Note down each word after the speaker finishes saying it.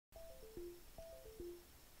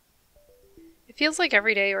It feels like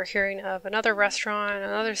every day we're hearing of another restaurant,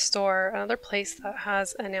 another store, another place that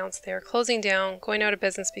has announced they're closing down, going out of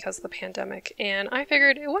business because of the pandemic, and I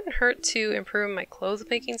figured it wouldn't hurt to improve my clothes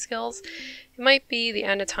making skills. It might be the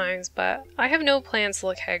end of times, but I have no plans to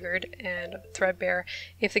look haggard and threadbare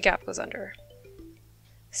if the Gap goes under.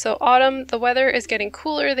 So autumn, the weather is getting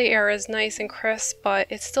cooler, the air is nice and crisp, but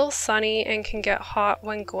it's still sunny and can get hot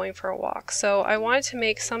when going for a walk. So I wanted to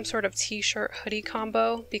make some sort of t-shirt hoodie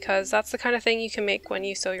combo because that's the kind of thing you can make when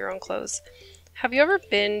you sew your own clothes. Have you ever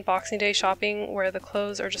been Boxing Day shopping where the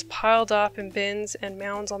clothes are just piled up in bins and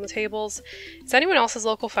mounds on the tables? Is anyone else's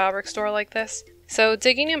local fabric store like this? So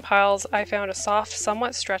digging in piles, I found a soft,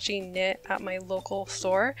 somewhat stretchy knit at my local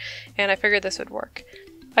store, and I figured this would work.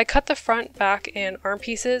 I cut the front, back, and arm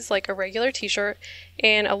pieces like a regular t-shirt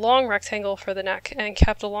and a long rectangle for the neck and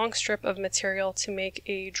kept a long strip of material to make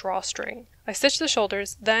a drawstring. I stitched the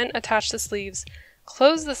shoulders, then attached the sleeves,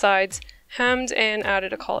 closed the sides, hemmed, and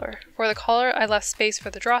added a collar. For the collar, I left space for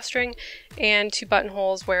the drawstring and 2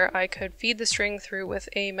 buttonholes where I could feed the string through with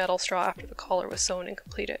a metal straw after the collar was sewn and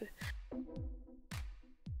completed.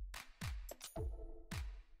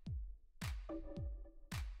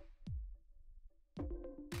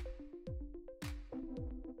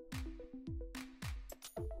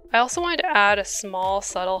 I also wanted to add a small,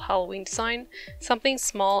 subtle Halloween design, something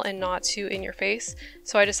small and not too in your face,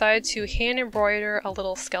 so I decided to hand embroider a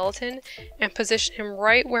little skeleton and position him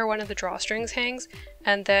right where one of the drawstrings hangs,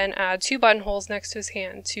 and then add 2 buttonholes next to his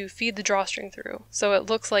hand to feed the drawstring through, so it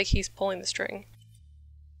looks like he's pulling the string.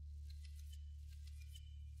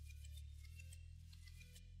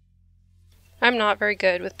 I'm not very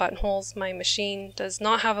good with buttonholes. My machine does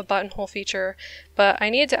not have a buttonhole feature, but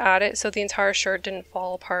I needed to add it so the entire shirt didn't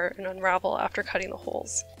fall apart and unravel after cutting the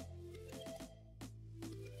holes.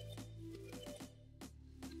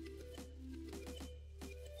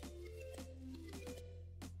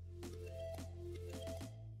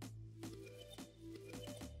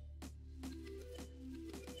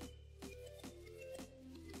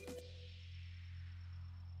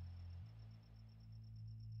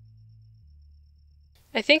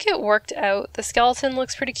 I think it worked out. The skeleton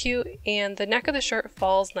looks pretty cute and the neck of the shirt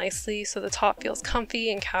falls nicely so the top feels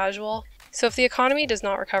comfy and casual. So if the economy does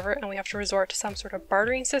not recover and we have to resort to some sort of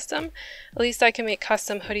bartering system, at least I can make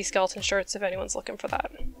custom hoodie skeleton shirts if anyone's looking for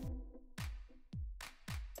that.